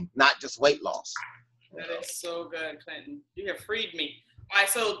everything, not just weight loss. That is so good, Clinton. You have freed me. All right,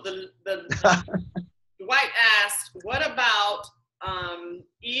 so the Dwight asked, what about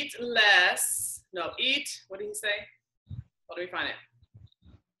eat less? No, what did he say? How do we find it?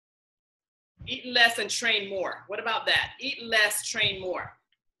 Eat less and train more. What about that? Eat less, train more.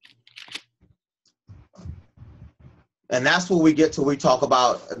 And that's where we get to, we talk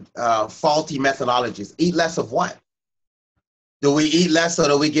about faulty methodologies. Eat less of what? Do we eat less so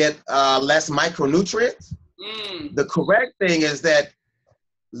that we get less micronutrients? The correct thing is that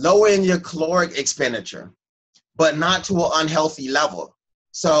lowering your caloric expenditure, but not to an unhealthy level.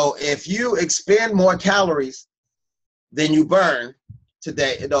 So if you expend more calories than you burn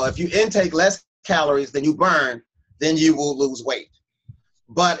today, if you intake less calories than you burn, then you will lose weight.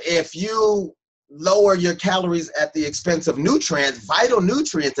 But if you lower your calories at the expense of nutrients, vital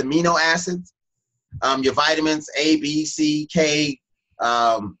nutrients, amino acids, your vitamins A, B, C, K,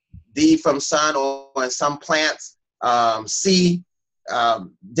 D from sun or in some plants, C,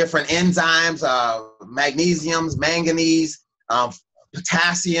 different enzymes, magnesiums, manganese,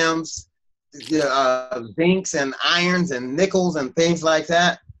 potassiums, zincs and irons and nickels and things like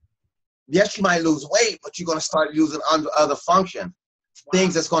that. Yes, you might lose weight, but you're going to start using other functions. Wow.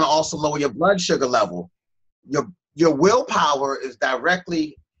 Things that's going to also lower your blood sugar level. Your willpower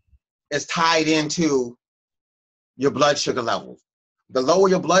is tied into your blood sugar levels. The lower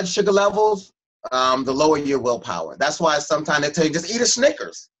your blood sugar levels, the lower your willpower. That's why sometimes they tell you just eat a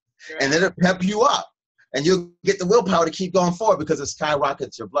Snickers, and it'll pep you up, and you'll get the willpower to keep going forward because it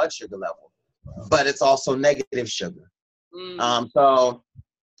skyrockets your blood sugar level. But it's also negative sugar. So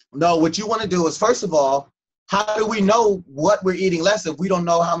no, what you want to do is, first of all, how do we know what we're eating less if we don't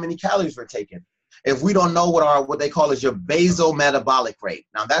know how many calories we're taking? If we don't know what they call is your basal metabolic rate.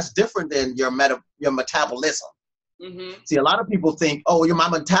 Now that's different than your metabolism. See, a lot of people think, oh, my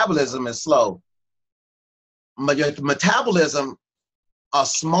metabolism is slow. But your metabolism, a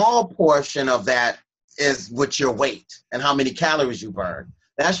small portion of that is with your weight and how many calories you burn.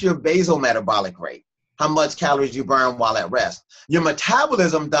 That's your basal metabolic rate, how much calories you burn while at rest. Your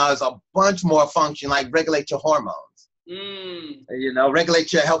metabolism does a bunch more function, like regulate your hormones,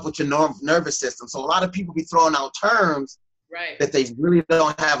 regulate your health with your nervous system. So a lot of people be throwing out terms that they really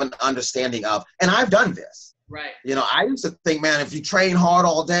don't have an understanding of. And I've done this. Right. I used to think, man, if you train hard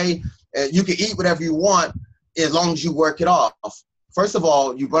all day, you can eat whatever you want. as long as you work it off. First of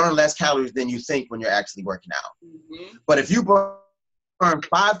all, you burn less calories than you think when you're actually working out. Mm-hmm. But if you burn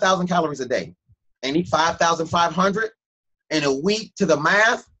 5,000 calories a day and eat 5,500 in a week, to the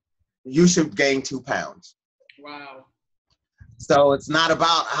math, you should gain 2 pounds. Wow. So it's not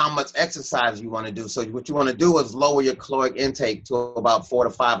about how much exercise you want to do. So what you want to do is lower your caloric intake to about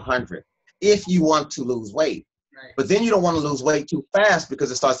 400 to 500 if you want to lose weight. Right. But then you don't want to lose weight too fast because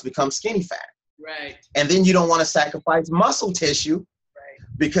it starts to become skinny fat. Right. And then you don't want to sacrifice muscle tissue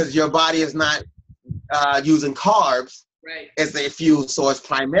because your body is not using carbs as a fuel source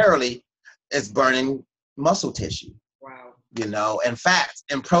primarily. It's burning muscle tissue. Wow. You know, and fats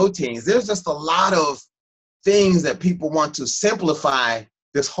and proteins. There's just a lot of things that people want to simplify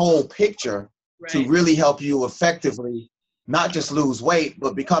this whole picture to really help you effectively not just lose weight,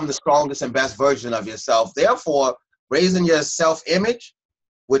 but become the strongest and best version of yourself. Therefore, raising your self-image,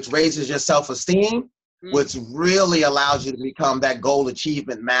 which raises your self-esteem, which really allows you to become that goal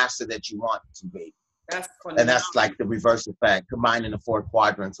achievement master that you want to be. That's phenomenal. And that's like the reverse effect, combining the 4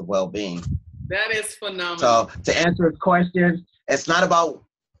 quadrants of well-being. That is phenomenal. So to answer his question, it's not about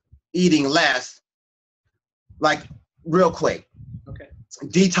eating less. Like, real quick,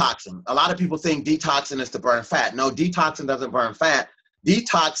 detoxing. A lot of people think detoxing is to burn fat. No, detoxing doesn't burn fat.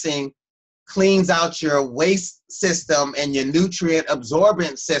 Detoxing cleans out your waste system and your nutrient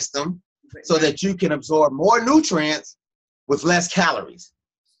absorbent system so that you can absorb more nutrients with less calories.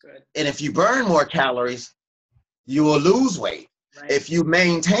 Good. And if you burn more calories, you will lose weight. Right. If you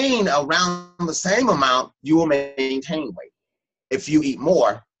maintain around the same amount, you will maintain weight. If you eat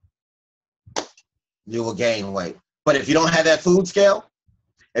more, you will gain weight. But if you don't have that food scale,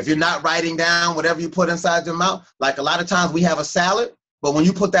 if you're not writing down whatever you put inside your mouth, like a lot of times we have a salad, but when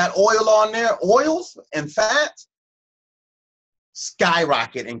you put that oil on there, oils and fats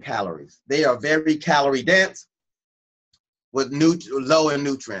skyrocket in calories. They are very calorie dense with low in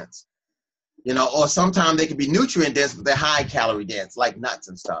nutrients. You know, or sometimes they can be nutrient dense, but they're high calorie dense, like nuts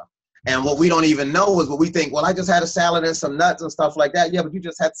and stuff. And what we don't even know is what we think, well, I just had a salad and some nuts and stuff like that. Yeah, but you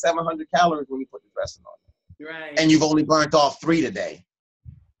just had 700 calories when you put the dressing on it. Right. And you've only burnt off 3 today.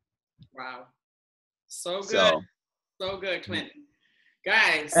 Wow. So good. So good, Clinton.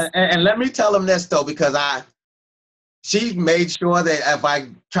 Guys. And let me tell them this, though, because she made sure that if I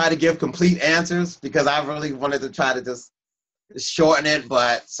try to give complete answers, because I really wanted to try to just shorten it.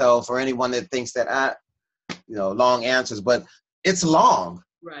 But so for anyone that thinks that long answers, but it's long.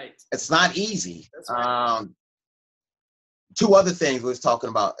 Right. It's not easy. That's right. 2 other things we was talking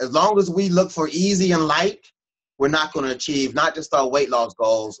about. As long as we look for easy and light, we're not going to achieve not just our weight loss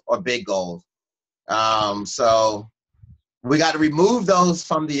goals or big goals. So we got to remove those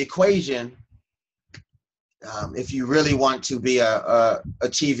from the equation if you really want to be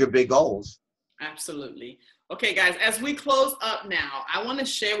achieve your big goals. Absolutely. Okay, guys, as we close up now, I want to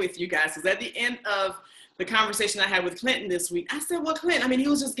share with you guys, because at the end of the conversation I had with Clinton this week, I said, well, Clinton, I mean, he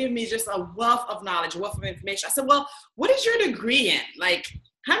was just giving me just a wealth of knowledge, a wealth of information. I said, well, what is your degree in? Like,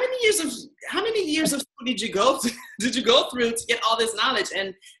 how many years of school did you go through to get all this knowledge?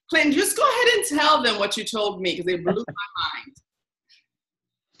 And Clinton, just go ahead and tell them what you told me, because it blew my mind.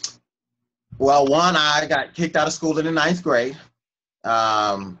 Well, one, I got kicked out of school in the 9th grade,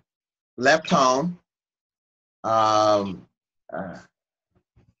 left home. I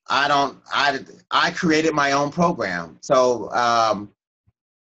created my own program. So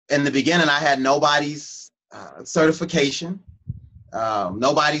in the beginning, I had nobody's certification,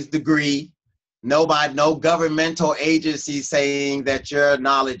 nobody's degree, no governmental agency saying that your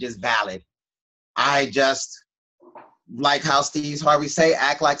knowledge is valid. I just, like how Steve Harvey say,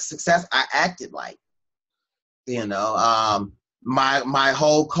 act like success. I acted like, my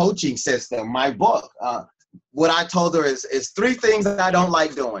whole coaching system, my book. What I told her is 3 things that I don't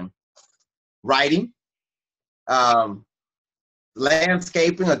like doing: writing,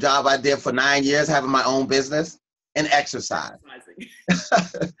 landscaping, a job I did for 9 years, having my own business, and exercise.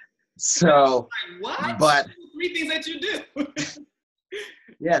 So, like, what? But 3 things that you do.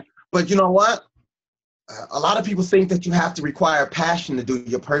 Yeah, but you know what? A lot of people think that you have to require passion to do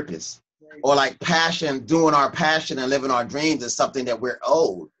your purpose, or like doing our passion and living our dreams is something that we're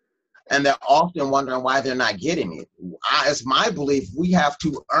owed. And they're often wondering why they're not getting it. It's my belief we have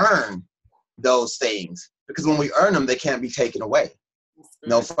to earn those things, because when we earn them, they can't be taken away.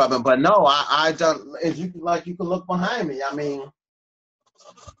 No problem. But no, I don't. If you like, you can look behind me. I mean,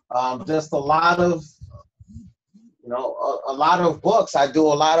 just a lot of, a lot of books. I do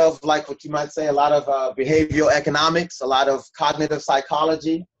a lot of, like what you might say, a lot of behavioral economics, a lot of cognitive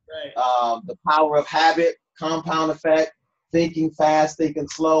psychology, the power of habit, compound effect, thinking fast, thinking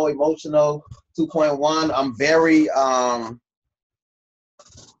slow, emotional 2.1. I'm very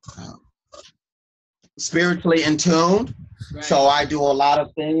spiritually in tune. Right. So I do a lot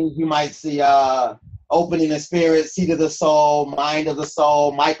of things. You might see opening the spirit, seat of the soul, mind of the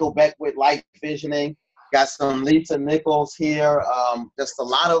soul, Michael Beckwith, light visioning. Got some Lisa Nichols here. Just a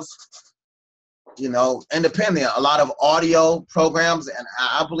lot of, independent, a lot of audio programs. And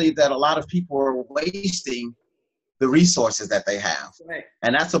I believe that a lot of people are wasting the resources that they have. Right.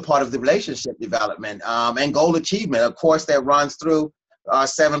 And that's a part of the relationship development and goal achievement. Of course, that runs through our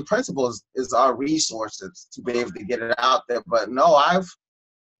 7 principles is our resources to be able to get it out there. But no, I've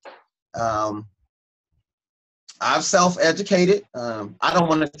self-educated. I don't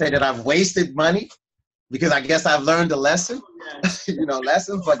want to say that I've wasted money because I guess I've learned a lesson,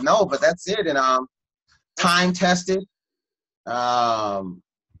 lessons, but that's it. And time tested, a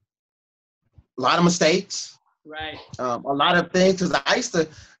lot of mistakes. Right. A lot of things, because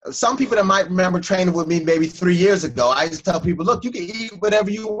some people that might remember training with me maybe 3 years ago, I used to tell people, look, you can eat whatever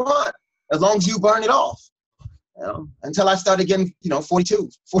you want as long as you burn it off. Until I started getting, 42,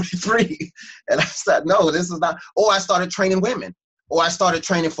 43. And I said, no, this is not, or I started training women, or I started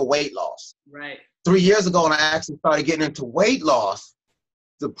training for weight loss. Right. 3 years ago, when I actually started getting into weight loss,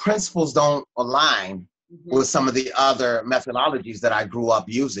 the principles don't align with some of the other methodologies that I grew up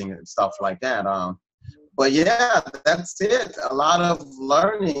using and stuff like that. But yeah, that's it. A lot of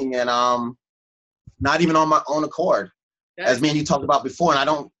learning and not even on my own accord, as me and you talked about before. And I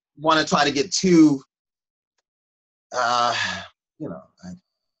don't want to try to get too,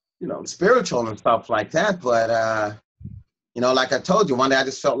 spiritual and stuff like that. But, like I told you, one day I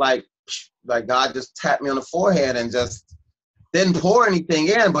just felt like God just tapped me on the forehead and just didn't pour anything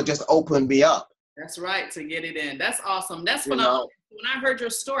in, but just opened me up. That's right, to get it in. That's awesome. That's when I heard your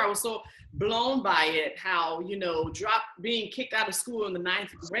story, I was so blown by it, how, being kicked out of school in the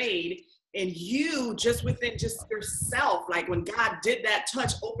 9th grade, and you just within just yourself, like when God did that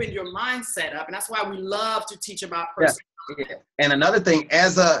touch, opened your mindset up. And that's why we love to teach about personal. Yeah. And another thing,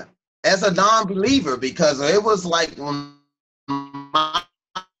 as a non-believer, because it was like when my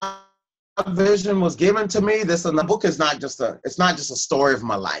vision was given to me, the book is not just a story of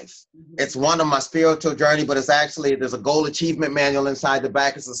my life. It's one of my spiritual journey, but there's a goal achievement manual inside the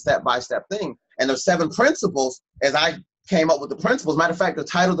back. It's a step-by-step thing. And there's 7 principles as I came up with the principles. Matter of fact, the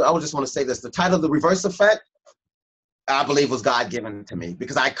title, I would just want to say this, the title, The Reverse Effect, I believe was God given to me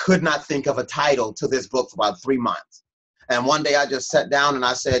because I could not think of a title to this book for about 3 months. And one day I just sat down and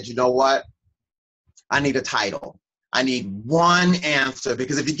I said, you know what? I need a title. I need one answer,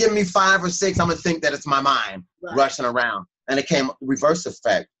 because if you give me 5 or 6, I'm going to think that it's my mind rushing around. And it came Reverse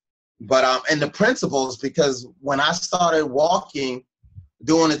Effect. But and the principles, because when I started walking,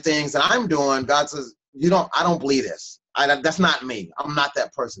 doing the things that I'm doing, God says, I don't believe this. That's not me. I'm not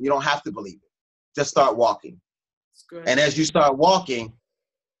that person. You don't have to believe it. Just start walking. And as you start walking,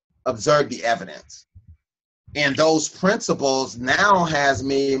 observe the evidence. And those principles now has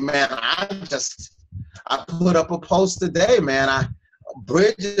me, man, I put up a post today, man.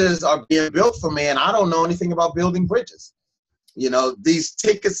 Bridges are being built for me, and I don't know anything about building bridges. These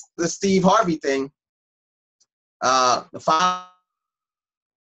tickets, the Steve Harvey thing, I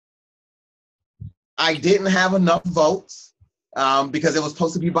didn't have enough votes because it was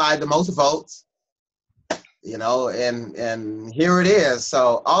supposed to be by the most votes, and here it is.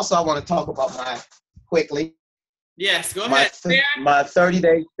 So also I want to talk about quickly. Yes, go ahead. My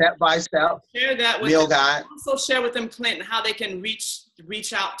 30-day step-by-step share that with meal guide. Also share with them, Clinton, how they can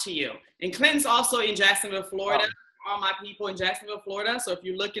reach out to you. And Clinton's also in Jacksonville, Florida. All my people in Jacksonville, Florida. So if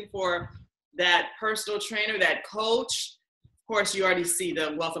you're looking for that personal trainer, that coach, of course, you already see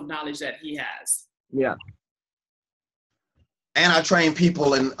the wealth of knowledge that he has. Yeah. And I train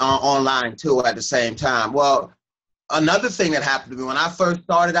people online too at the same time. Well, another thing that happened to me when I first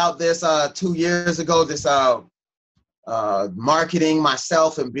started out this 2 years ago, this marketing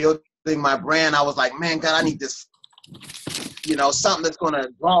myself and building my brand, I was like, man, God, I need this, something that's going to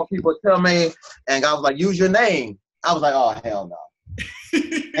draw people to me. And God was like, use your name. I was like, oh, hell no.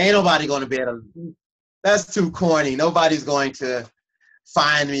 Ain't nobody going to be able to, that's too corny. Nobody's going to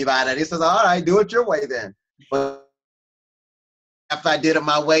find me by that. He says, all right, do it your way then. But after I did it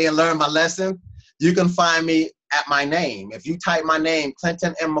my way and learned my lesson, you can find me at my name. If you type my name,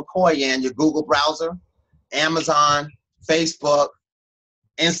 Clinton M. McCoy, in your Google browser, Amazon, Facebook,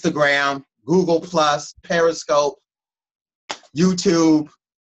 Instagram, Google Plus, Periscope, YouTube,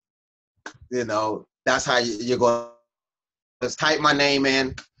 that's how you're going to just type my name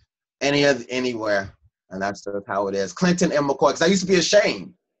in anywhere. And that's just how it is. Clinton M. McCoy, because I used to be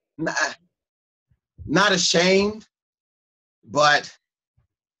ashamed. Not ashamed, but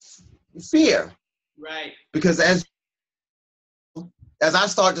fear. Right. Because as I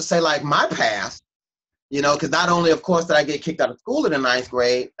start to say, like, my past, you know, because not only, of course, did I get kicked out of school in the 9th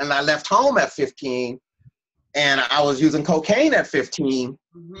grade, and I left home at 15, and I was using cocaine at 15,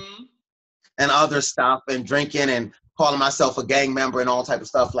 and other stuff, and drinking, and calling myself a gang member, and all type of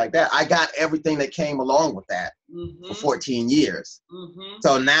stuff like that. I got everything that came along with that for 14 years.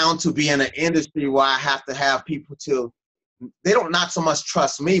 So now to be in an industry where I have to have people to, they don't not so much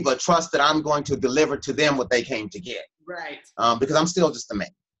trust me, but trust that I'm going to deliver to them what they came to get. Right. Because I'm still just a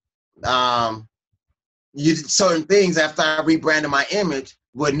man. Certain things, after I rebranded my image,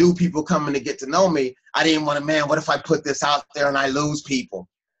 with new people coming to get to know me, I didn't want to, man, what if I put this out there and I lose people?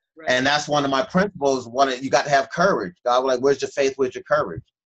 Right. And that's one of my principles. You got to have courage. God was like, where's your faith? Where's your courage?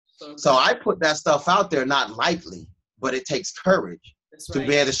 So I put that stuff out there, not lightly, but it takes courage to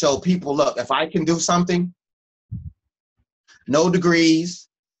be able to show people, look, if I can do something, no degrees,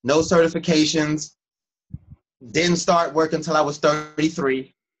 no certifications, didn't start working until I was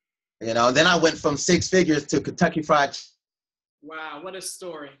 33. You know, then I went from 6 figures to Kentucky Fried. Wow, what a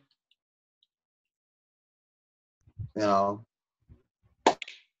story. You know.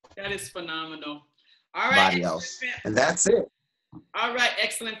 That is phenomenal. All right. And that's it. All right,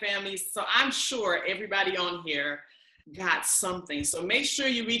 excellent families. So I'm sure everybody on here got something. So make sure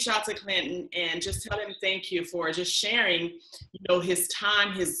you reach out to Clinton and just tell him thank you for just sharing, you know, his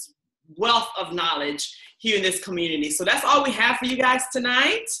time, his wealth of knowledge here in this community. So that's all we have for you guys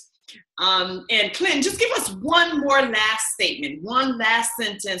tonight. And Clinton, just give us one more last statement, one last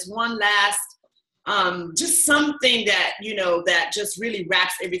sentence, one last, just something that, you know, that just really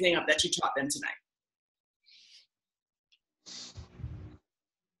wraps everything up that you taught them tonight.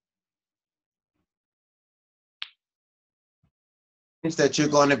 That you're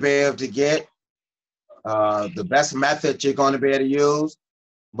going to be able to get, the best method you're going to be able to use,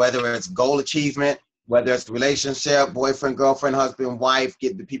 whether it's goal achievement, whether it's relationship, boyfriend, girlfriend, husband, wife,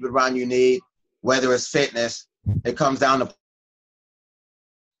 get the people around you need, whether it's fitness, it comes down to,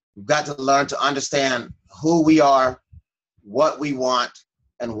 you've got to learn to understand who we are, what we want,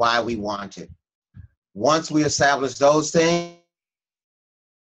 and why we want it. Once we establish those things,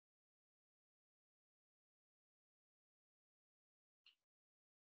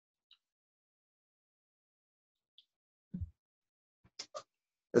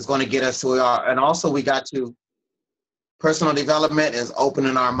 it's going to get us to where we are. And also we got to, personal development is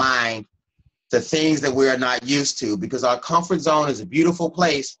opening our mind to things that we are not used to, because our comfort zone is a beautiful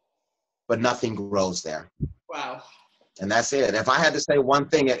place, but nothing grows there. Wow. And that's it. If I had to say one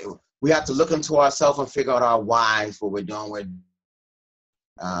thing, we have to look into ourselves and figure out our whys, what we're doing.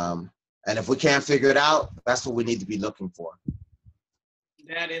 And if we can't figure it out, that's what we need to be looking for.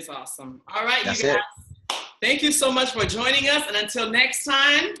 That is awesome. All right, that's you guys. It. Thank you so much for joining us. And until next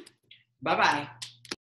time, bye-bye.